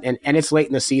whatnot, and it's late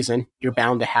in the season, you're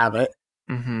bound to have it.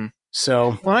 Mm-hmm.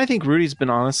 So, well, I think Rudy's been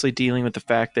honestly dealing with the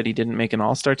fact that he didn't make an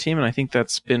all-star team, and I think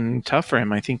that's been tough for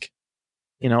him. I think,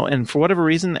 and for whatever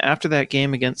reason, after that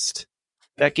game against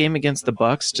the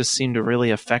Bucks just seemed to really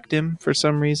affect him for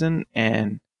some reason.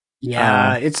 And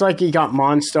yeah, it's like he got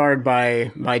monstered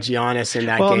by Giannis in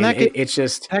that game. It's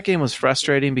just, that game was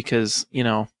frustrating because,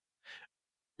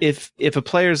 if a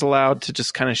player's allowed to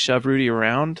just kind of shove Rudy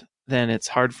around, then it's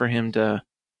hard for him to.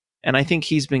 And I think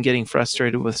he's been getting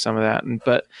frustrated with some of that.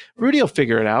 But Rudy will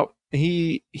figure it out.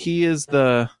 He is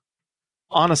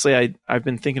honestly, I've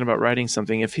been thinking about writing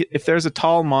something. If there's a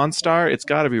tall monster, it's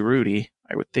got to be Rudy,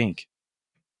 I would think.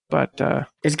 But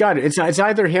it's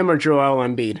either him or Joel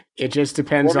Embiid. It just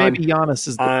depends on. Maybe Giannis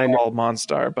is the tall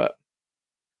monster, but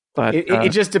it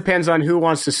just depends on who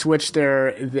wants to switch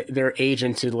their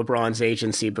agent to LeBron's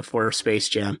agency before Space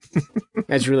Jam.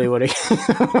 That's really what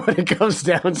it comes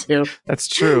down to. That's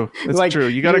true. That's true.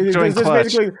 You got to join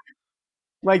Clutch.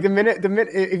 Like the minute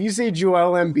if you say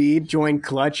Joel Embiid join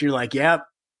Clutch, you're like, yep,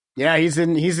 yeah, he's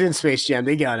in Space Jam.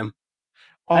 They got him.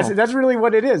 Oh. That's really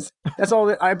what it is. That's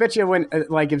all. I bet you when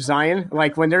if Zion,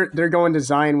 when they're going to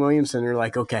Zion Williamson, they're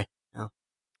like, okay,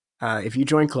 if you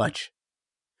join Clutch,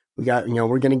 we got,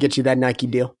 we're going to get you that Nike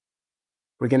deal.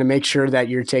 We're going to make sure that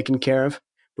you're taken care of.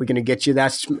 We're going to get you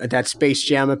that Space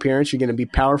Jam appearance. You're going to be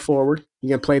power forward. You're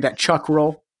going to play that Chuck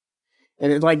roll.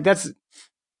 And you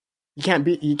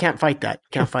can't fight that. You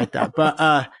can't fight that. But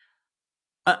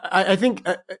I think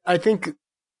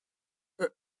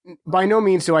by no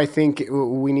means do I think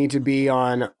we need to be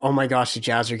on, oh my gosh, the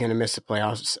Jazz are going to miss the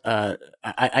playoffs.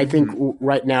 I think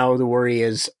right now the worry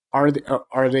is, are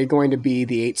they going to be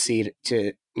the 8th seed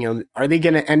are they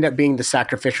going to end up being the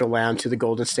sacrificial lamb to the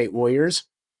Golden State Warriors?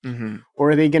 Mm-hmm.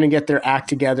 Or are they going to get their act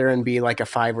together and be like a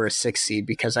 5 or a 6 seed?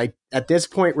 Because at this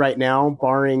point right now,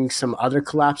 barring some other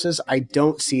collapses, I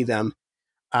don't see them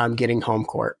getting home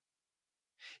court.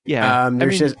 Yeah.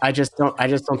 I just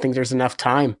don't think there's enough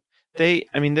time.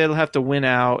 They'll have to win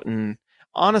out. And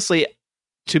honestly,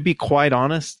 to be quite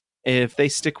honest, if they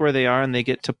stick where they are and they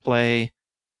get to play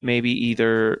maybe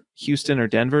either Houston or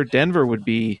Denver would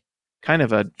be kind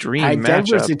of a dream matchup.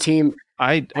 Denver's a team.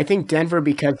 I think Denver,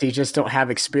 because they just don't have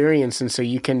experience, and so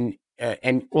you can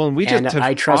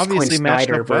I trust Quinn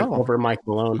Snyder over Mike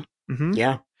Malone. Mm-hmm.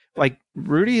 Yeah, like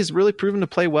Rudy has really proven to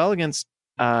play well against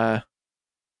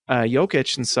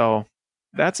Jokic, and so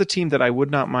that's a team that I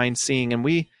would not mind seeing.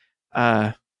 And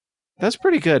that's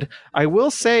pretty good. I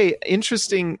will say,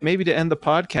 interesting, maybe to end the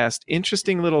podcast,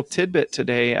 interesting little tidbit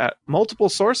today. Multiple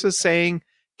sources saying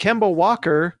Kemba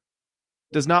Walker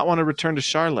does not want to return to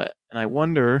Charlotte. And I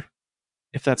wonder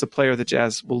if that's a player the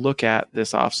Jazz will look at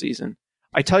this offseason.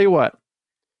 I tell you what,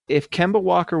 if Kemba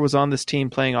Walker was on this team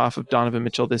playing off of Donovan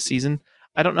Mitchell this season,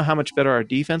 I don't know how much better our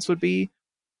defense would be,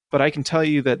 but I can tell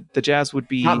you that the Jazz would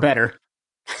be... Not better.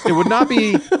 It would not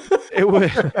be... It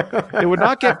would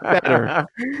not get better.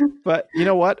 But you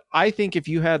know what? I think if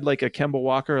you had like a Kemba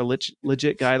Walker, a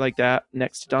legit guy like that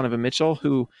next to Donovan Mitchell,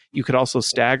 who you could also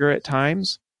stagger at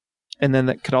times, and then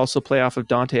that could also play off of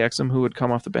Dante Exum, who would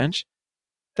come off the bench,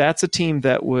 that's a team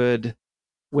that would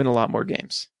win a lot more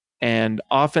games. And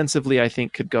offensively, I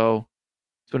think could go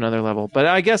to another level. But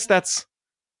I guess that's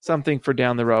something for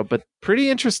down the road. But pretty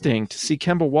interesting to see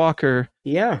Kemba Walker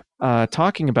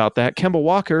talking about that. Kemba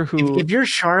Walker, who... If you're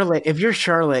Charlotte...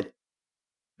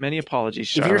 Many apologies,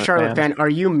 Charlotte. If you're a Charlotte fan, are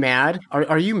you mad?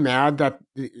 Are you mad that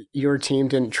your team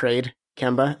didn't trade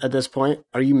Kemba at this point?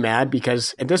 Are you mad?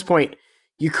 Because at this point,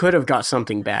 you could have got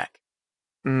something back.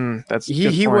 That's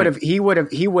he would have fetched.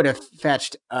 He would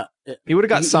have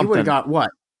got something. He would have got what?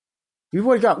 You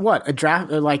would have got what? A draft,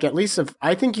 like at least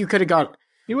I think you could have got.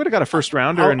 You would have got a first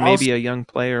rounder and maybe a young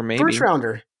player, maybe first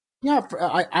rounder. Yeah,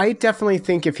 I definitely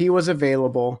think if he was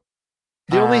available.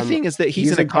 The only thing is that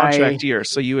he's in a contract year,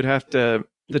 so you would have to.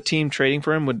 The team trading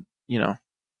for him would,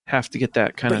 have to get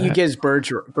that kind of. But you get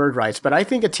bird rights. But I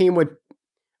think a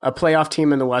playoff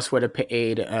team in the West would have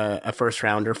paid a first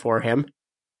rounder for him.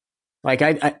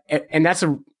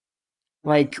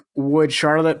 Would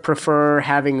Charlotte prefer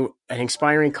having an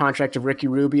expiring contract of Ricky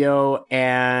Rubio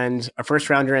and a first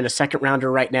rounder and a second rounder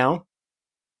right now?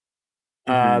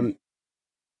 Mm-hmm.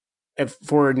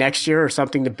 For next year or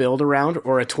something to build around,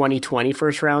 or a 2020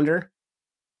 first rounder?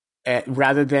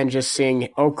 rather than just saying,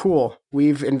 "Oh, cool,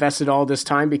 we've invested all this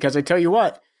time." Because I tell you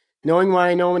what, knowing what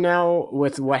I know now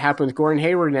with what happened with Gordon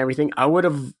Hayward and everything, I would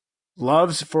have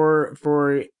loved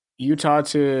for Utah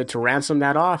to ransom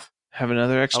that off. Have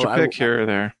another extra pick here or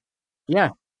there. Yeah,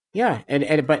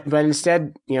 but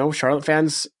instead, Charlotte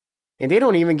fans, and they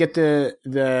don't even get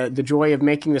the joy of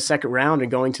making the second round and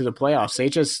going to the playoffs. They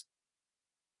just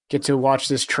get to watch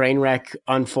this train wreck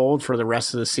unfold for the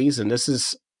rest of the season. This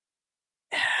is,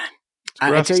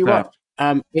 I tell you what,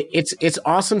 it's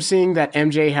awesome seeing that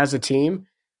MJ has a team,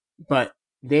 but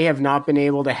they have not been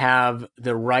able to have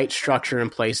the right structure in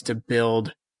place to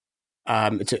build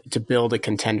to build a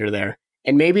contender there.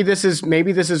 And maybe this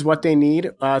is what they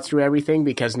need through everything,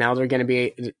 because now they're going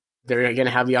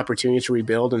to have the opportunity to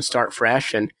rebuild and start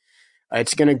fresh, and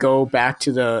it's going to go back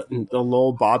to the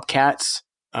Lowell Bobcats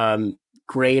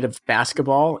grade of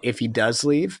basketball if he does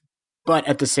leave. But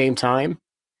at the same time,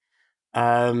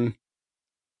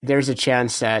 there's a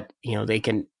chance that they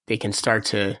can start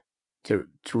to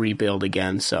rebuild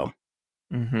again. So.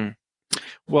 Mm-hmm.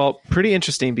 Well, pretty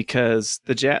interesting, because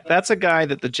that's a guy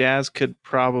that the Jazz could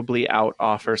probably out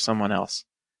offer someone else.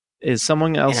 Is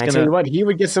someone else going to? Tell you what, he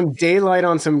would get some daylight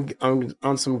on some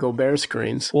Gobert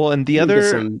screens. Well, and the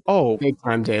other big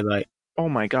time daylight. Oh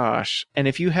my gosh! And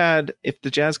if the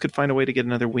Jazz could find a way to get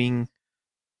another wing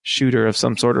shooter of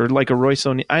some sort, or like a Royce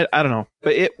O'Neal, I don't know,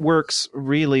 but it works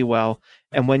really well.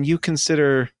 And when you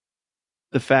consider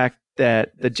the fact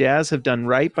that the Jazz have done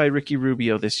right by Ricky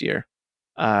Rubio this year,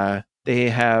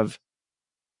 they have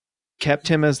kept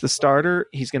him as the starter.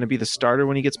 He's going to be the starter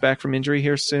when he gets back from injury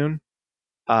here soon.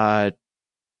 Kemba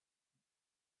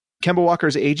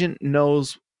Walker's agent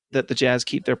knows that the Jazz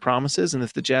keep their promises, and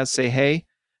if the Jazz say, "Hey,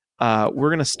 we're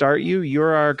going to start you,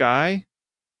 you're our guy,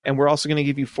 and we're also going to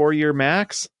give you 4-year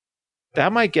max,"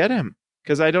 that might get him.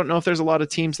 Because I don't know if there's a lot of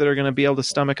teams that are going to be able to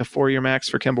stomach a 4-year max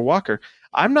for Kemba Walker.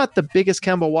 I'm not the biggest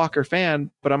Kemba Walker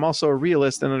fan, but I'm also a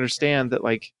realist and understand that,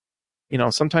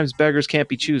 sometimes beggars can't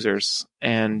be choosers,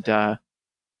 and that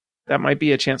might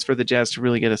be a chance for the Jazz to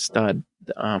really get a stud.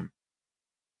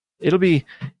 It'll be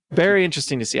very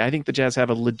interesting to see. I think the Jazz have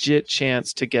a legit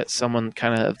chance to get someone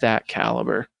kind of that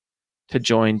caliber to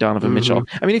join Donovan Mitchell.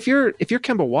 I mean, if you're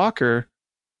Kemba Walker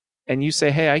and you say,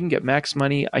 "Hey, I can get max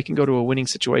money, I can go to a winning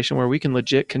situation where we can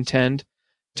legit contend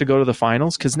to go to the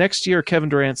finals," because next year Kevin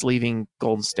Durant's leaving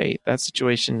Golden State. That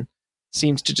situation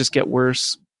seems to just get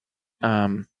worse.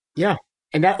 Yeah,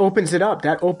 and that opens it up.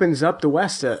 That opens up the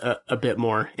West a bit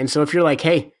more. And so if you're like,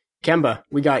 "Hey, Kemba,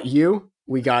 we got you,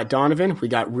 we got Donovan, we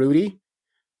got Rudy,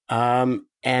 and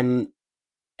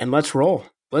let's roll.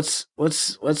 Let's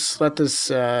let this.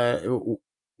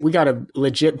 We got a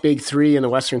legit big three in the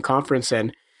Western Conference,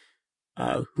 and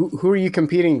who are you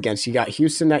competing against? You got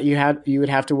Houston that you would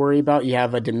have to worry about. You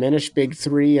have a diminished big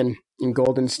three in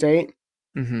Golden State."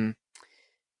 Mm-hmm.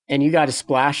 And you got a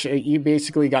splash. You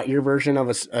basically got your version of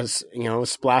a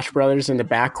Splash Brothers in the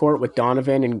backcourt with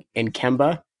Donovan and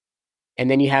Kemba,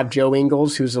 and then you have Joe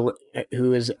Ingles, who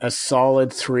is a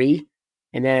solid 3.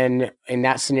 And then in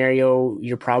that scenario,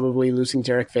 you're probably losing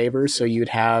Derek Favors, so you'd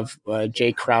have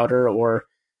Jay Crowder or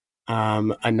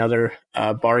another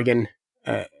bargain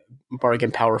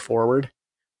power forward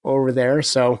over there.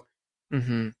 So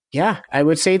yeah, I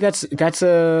would say that's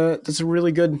a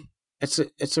really good.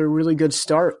 It's a really good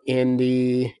start in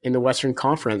the Western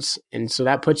Conference, and so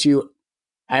that puts you,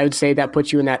 I would say that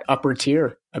puts you in that upper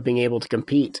tier of being able to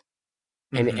compete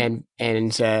and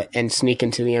sneak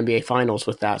into the NBA Finals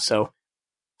with that. So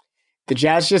the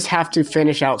Jazz just have to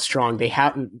finish out strong.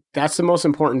 That's the most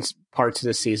important part to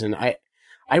this season. I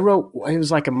wrote, it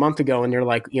was like a month ago, and they're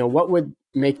like, what would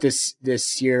make this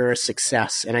year a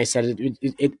success? And I said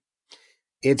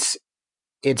it's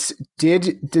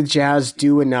did the Jazz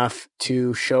do enough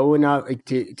to show enough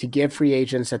to give free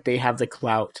agents that they have the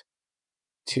clout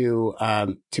to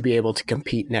be able to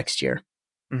compete next year?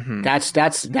 Mm-hmm.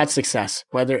 That's success.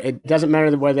 Whether it doesn't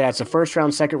matter whether that's a first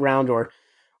round, second round,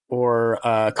 or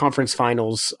conference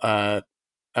finals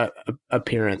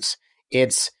appearance.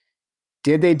 It's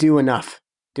did they do enough?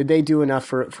 Did they do enough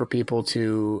for people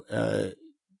to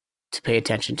pay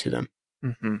attention to them?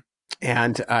 Mm-hmm.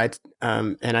 And I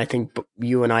think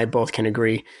you and I both can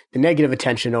agree the negative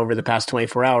attention over the past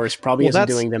 24 hours probably isn't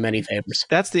doing them any favors.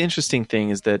 That's the interesting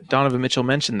thing, is that Donovan Mitchell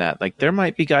mentioned that. Like, there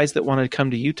might be guys that want to come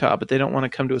to Utah, but they don't want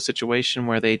to come to a situation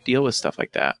where they deal with stuff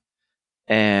like that.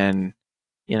 And,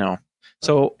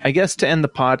 so I guess to end the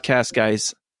podcast,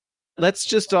 guys, let's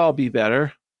just all be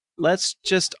better. Let's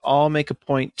just all make a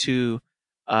point to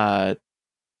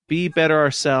be better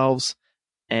ourselves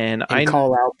and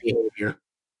call out behavior.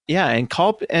 Yeah, and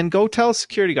go tell a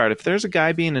security guard if there's a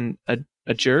guy being a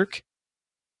a jerk,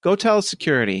 go tell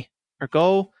security or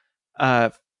go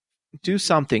do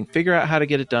something. Figure out how to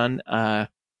get it done.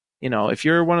 If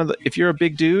you're a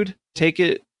big dude, take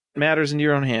it matters into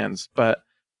your own hands. But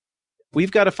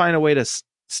we've got to find a way to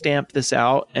stamp this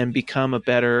out and become a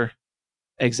better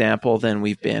example than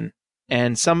we've been.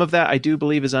 And some of that I do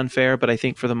believe is unfair, but I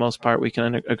think for the most part we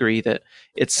can agree that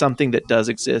it's something that does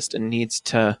exist and needs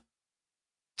to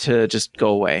just go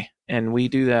away. And we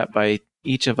do that by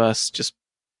each of us just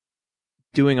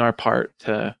doing our part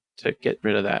to get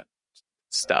rid of that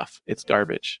stuff. It's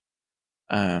garbage.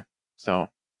 So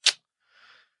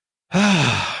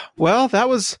well,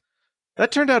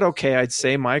 that turned out okay, I'd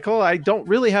say, Michael. I don't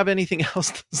really have anything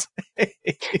else to say.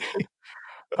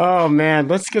 Oh man,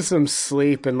 let's get some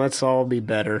sleep and let's all be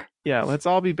better. Yeah, let's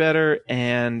all be better,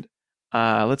 and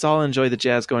let's all enjoy the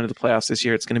Jazz going to the playoffs this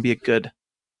year. It's going to be a good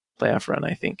playoff run,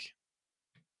 I think.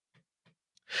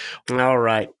 All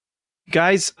right,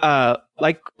 guys.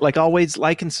 Like always,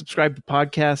 like and subscribe to the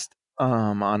podcast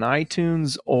on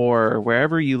iTunes or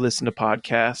wherever you listen to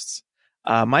podcasts.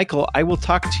 Michael, I will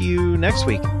talk to you next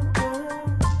week.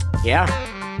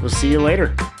 Yeah, we'll see you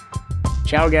later.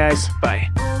 Ciao, guys. Bye.